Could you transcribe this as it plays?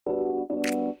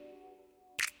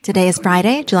Today is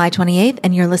Friday, July 28th,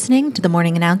 and you're listening to the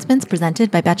morning announcements presented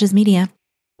by Betches Media.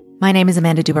 My name is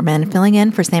Amanda Duberman, filling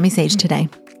in for Sammy Sage today.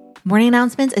 Morning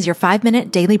Announcements is your 5-minute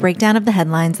daily breakdown of the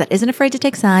headlines that isn't afraid to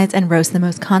take sides and roast the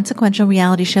most consequential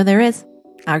reality show there is,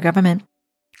 our government.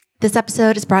 This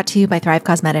episode is brought to you by Thrive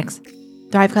Causemetics.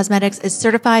 Thrive Causemetics is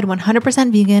certified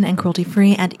 100% vegan and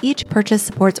cruelty-free, and each purchase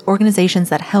supports organizations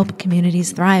that help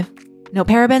communities thrive. No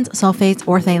parabens, sulfates,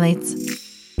 or phthalates.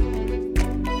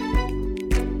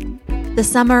 The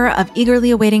summer of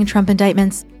eagerly awaiting Trump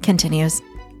indictments continues.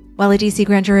 While a D.C.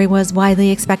 grand jury was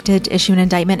widely expected to issue an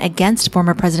indictment against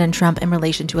former President Trump in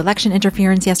relation to election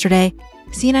interference yesterday,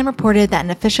 CNN reported that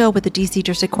an official with the D.C.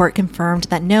 District Court confirmed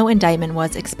that no indictment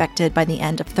was expected by the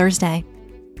end of Thursday.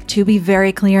 To be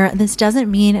very clear, this doesn't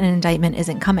mean an indictment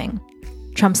isn't coming.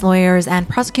 Trump's lawyers and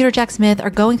prosecutor Jack Smith are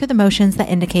going through the motions that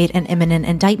indicate an imminent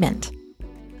indictment.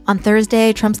 On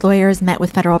Thursday, Trump's lawyers met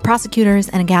with federal prosecutors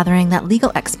in a gathering that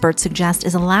legal experts suggest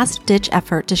is a last-ditch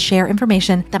effort to share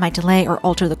information that might delay or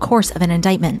alter the course of an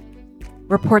indictment.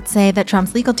 Reports say that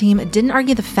Trump's legal team didn't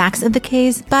argue the facts of the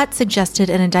case, but suggested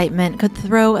an indictment could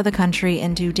throw the country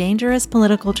into dangerous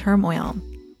political turmoil.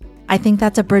 I think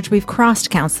that's a bridge we've crossed,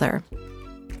 counselor.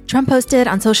 Trump posted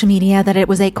on social media that it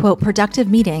was a, quote, productive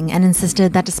meeting and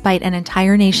insisted that despite an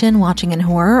entire nation watching in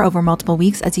horror over multiple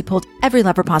weeks as he pulled every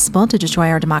lever possible to destroy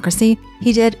our democracy,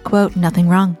 he did, quote, nothing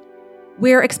wrong.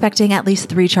 We're expecting at least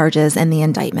 3 charges in the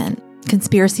indictment: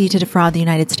 conspiracy to defraud the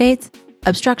United States,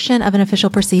 obstruction of an official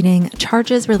proceeding,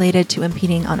 charges related to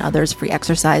impeding on others' free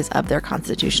exercise of their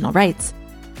constitutional rights.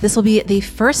 This will be the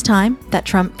first time that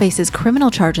Trump faces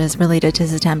criminal charges related to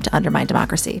his attempt to undermine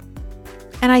democracy.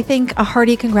 And I think a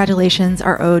hearty congratulations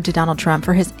are owed to Donald Trump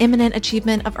for his imminent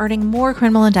achievement of earning more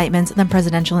criminal indictments than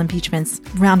presidential impeachments.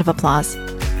 Round of applause.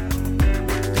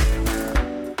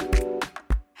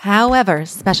 However,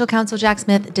 special counsel Jack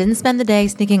Smith didn't spend the day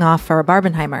sneaking off for a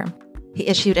Barbenheimer. He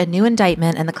issued a new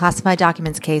indictment in the classified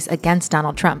documents case against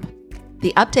Donald Trump.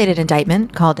 The updated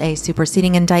indictment, called a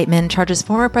superseding indictment, charges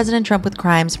former President Trump with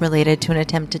crimes related to an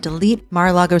attempt to delete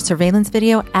Mar-a-Lago surveillance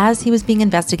video as he was being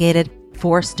investigated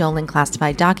for stolen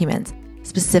classified documents,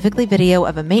 specifically video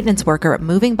of a maintenance worker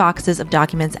moving boxes of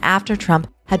documents after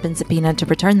Trump had been subpoenaed to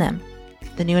return them.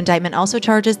 The new indictment also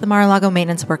charges the Mar-a-Lago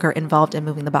maintenance worker involved in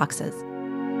moving the boxes.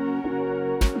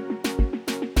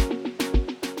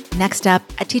 Next up,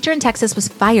 a teacher in Texas was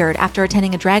fired after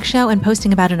attending a drag show and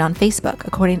posting about it on Facebook,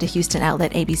 according to Houston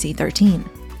outlet ABC 13.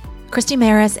 Christy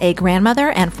Maris, a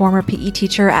grandmother and former PE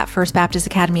teacher at First Baptist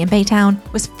Academy in Baytown,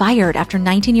 was fired after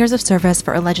 19 years of service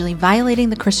for allegedly violating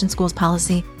the Christian schools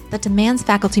policy that demands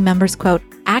faculty members, quote,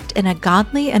 act in a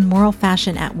godly and moral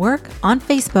fashion at work, on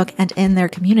Facebook, and in their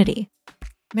community.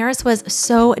 Maris was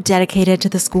so dedicated to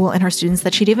the school and her students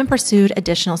that she'd even pursued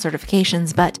additional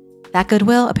certifications, but that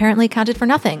goodwill apparently counted for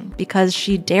nothing because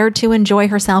she dared to enjoy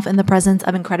herself in the presence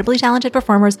of incredibly talented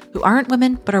performers who aren't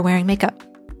women but are wearing makeup.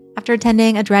 After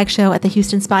attending a drag show at the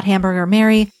Houston spot Hamburger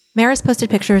Mary, Maris posted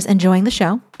pictures enjoying the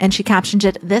show, and she captioned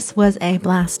it, "This was a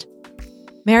blast."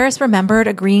 Maris remembered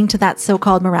agreeing to that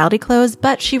so-called morality clause,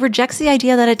 but she rejects the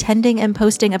idea that attending and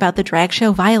posting about the drag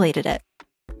show violated it.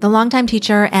 The longtime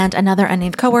teacher and another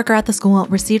unnamed coworker at the school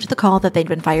received the call that they'd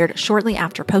been fired shortly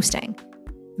after posting.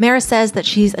 Maris says that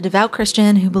she's a devout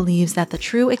Christian who believes that the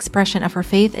true expression of her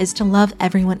faith is to love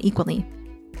everyone equally.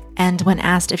 And when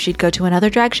asked if she'd go to another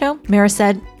drag show, Maris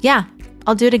said, "Yeah,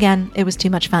 I'll do it again. It was too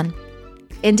much fun."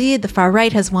 Indeed, the far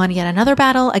right has won yet another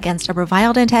battle against a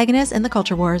reviled antagonist in the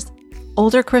culture wars: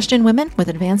 older Christian women with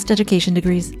advanced education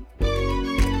degrees.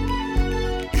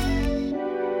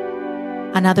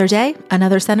 Another day,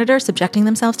 another senator subjecting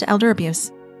themselves to elder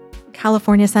abuse.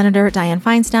 California Senator Dianne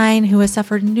Feinstein, who has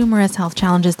suffered numerous health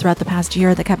challenges throughout the past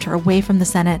year that kept her away from the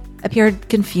Senate, appeared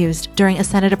confused during a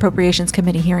Senate Appropriations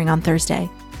Committee hearing on Thursday.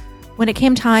 When it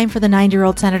came time for the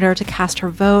 90-year-old senator to cast her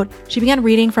vote, she began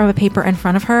reading from a paper in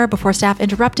front of her before staff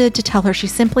interrupted to tell her she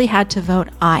simply had to vote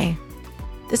aye.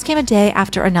 This came a day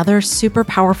after another super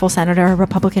powerful senator,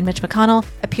 Republican Mitch McConnell,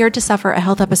 appeared to suffer a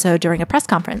health episode during a press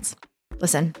conference.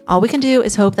 Listen, all we can do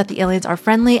is hope that the aliens are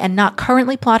friendly and not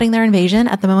currently plotting their invasion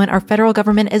at the moment our federal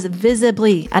government is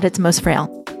visibly at its most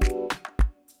frail.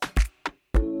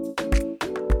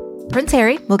 Prince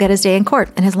Harry will get his day in court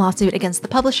in his lawsuit against the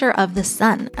publisher of The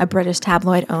Sun, a British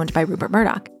tabloid owned by Rupert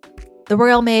Murdoch. The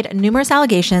royal made numerous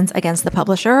allegations against the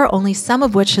publisher, only some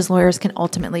of which his lawyers can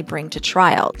ultimately bring to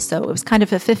trial, so it was kind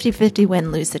of a 50-50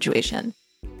 win-lose situation.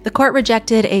 The court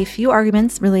rejected a few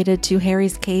arguments related to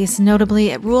Harry's case. Notably,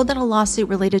 it ruled that a lawsuit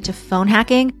related to phone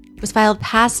hacking was filed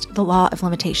past the law of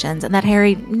limitations and that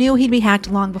Harry knew he'd be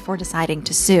hacked long before deciding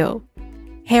to sue.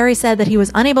 Harry said that he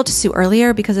was unable to sue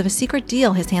earlier because of a secret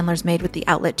deal his handlers made with the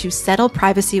outlet to settle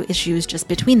privacy issues just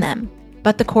between them,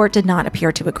 but the court did not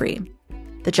appear to agree.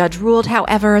 The judge ruled,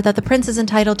 however, that the prince is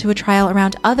entitled to a trial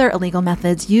around other illegal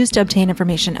methods used to obtain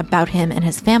information about him and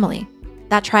his family.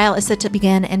 That trial is set to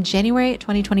begin in January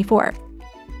 2024.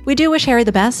 We do wish Harry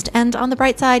the best, and on the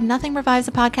bright side, nothing revives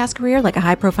a podcast career like a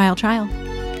high-profile trial.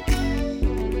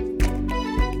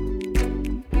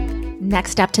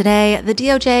 Next up today, the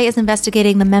DOJ is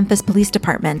investigating the Memphis Police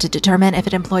Department to determine if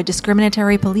it employed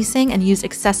discriminatory policing and used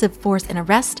excessive force in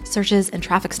arrests, searches, and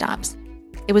traffic stops.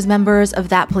 It was members of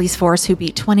that police force who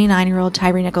beat 29-year-old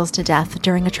Tyre Nichols to death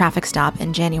during a traffic stop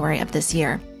in January of this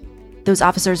year. Those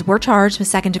officers were charged with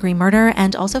second-degree murder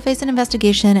and also face an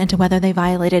investigation into whether they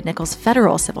violated Nichols'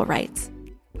 federal civil rights.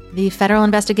 The federal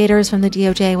investigators from the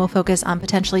DOJ will focus on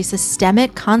potentially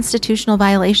systemic constitutional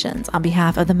violations on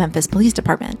behalf of the Memphis Police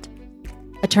Department.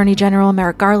 Attorney General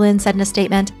Merrick Garland said in a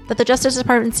statement that the Justice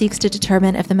Department seeks to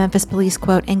determine if the Memphis police,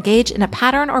 quote, engage in a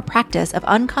pattern or practice of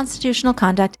unconstitutional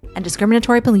conduct and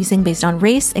discriminatory policing based on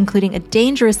race, including a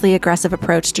dangerously aggressive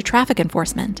approach to traffic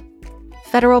enforcement.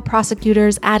 Federal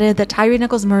prosecutors added that Tyre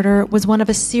Nichols' murder was one of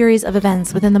a series of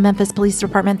events within the Memphis Police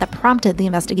Department that prompted the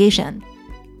investigation.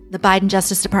 The Biden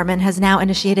Justice Department has now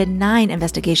initiated 9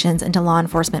 investigations into law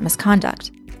enforcement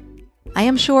misconduct. I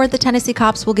am sure the Tennessee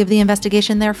cops will give the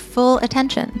investigation their full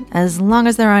attention, as long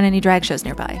as there aren't any drag shows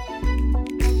nearby.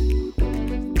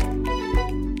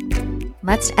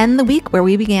 Let's end the week where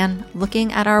we began,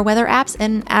 looking at our weather apps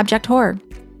in abject horror.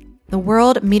 The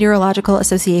World Meteorological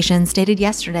Association stated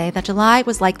yesterday that July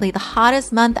was likely the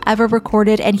hottest month ever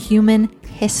recorded in human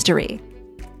history.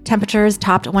 Temperatures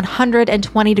topped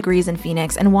 120 degrees in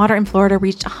Phoenix, and water in Florida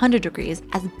reached 100 degrees,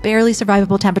 as barely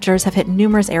survivable temperatures have hit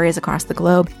numerous areas across the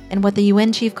globe in what the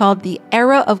UN chief called the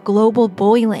era of global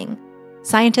boiling.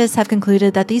 Scientists have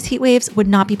concluded that these heat waves would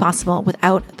not be possible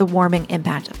without the warming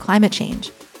impact of climate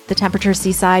change. The temperature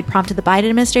seaside prompted the Biden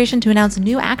administration to announce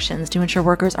new actions to ensure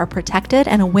workers are protected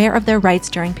and aware of their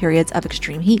rights during periods of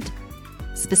extreme heat.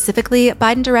 Specifically,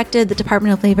 Biden directed the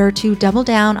Department of Labor to double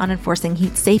down on enforcing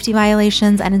heat safety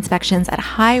violations and inspections at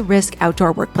high-risk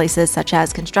outdoor workplaces such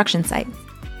as construction sites.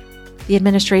 The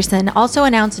administration also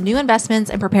announced new investments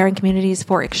in preparing communities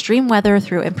for extreme weather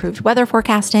through improved weather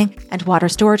forecasting and water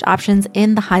storage options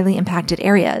in the highly impacted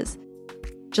areas.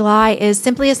 July is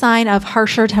simply a sign of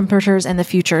harsher temperatures in the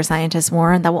future, scientists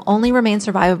warn, that will only remain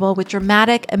survivable with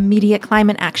dramatic, immediate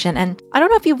climate action. And I don't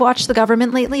know if you've watched the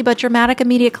government lately, but dramatic,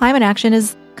 immediate climate action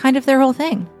is kind of their whole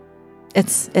thing.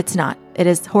 It's not. It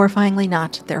is horrifyingly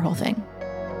not their whole thing.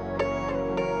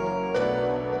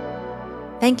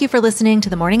 Thank you for listening to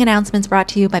the morning announcements brought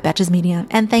to you by Betches Media.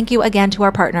 And thank you again to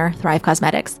our partner, Thrive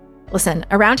Causemetics. Listen,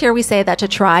 around here we say that to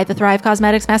try the Thrive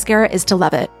Causemetics mascara is to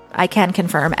love it. I can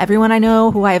confirm. Everyone I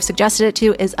know who I have suggested it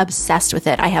to is obsessed with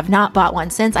it. I have not bought one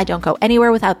since. I don't go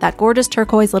anywhere without that gorgeous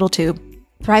turquoise little tube.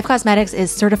 Thrive Causemetics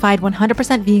is certified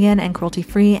 100% vegan and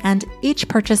cruelty-free, and each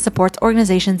purchase supports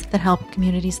organizations that help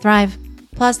communities thrive.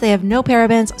 Plus, they have no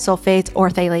parabens, sulfates, or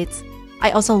phthalates.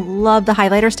 I also love the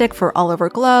highlighter stick for all-over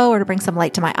glow or to bring some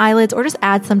light to my eyelids or just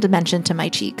add some dimension to my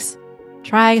cheeks.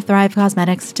 Try Thrive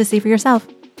Causemetics to see for yourself.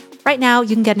 Right now,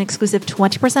 you can get an exclusive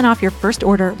 20% off your first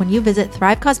order when you visit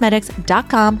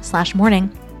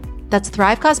thrivecausemetics.com/morning. That's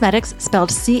Thrive Causemetics,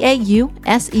 spelled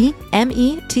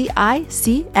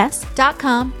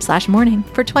CAUSEMETICS.com/morning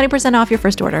for 20% off your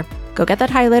first order. Go get that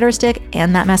highlighter stick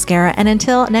and that mascara. And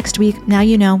until next week, now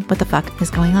you know what the fuck is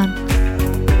going on.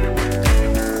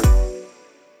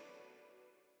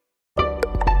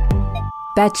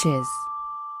 Betches.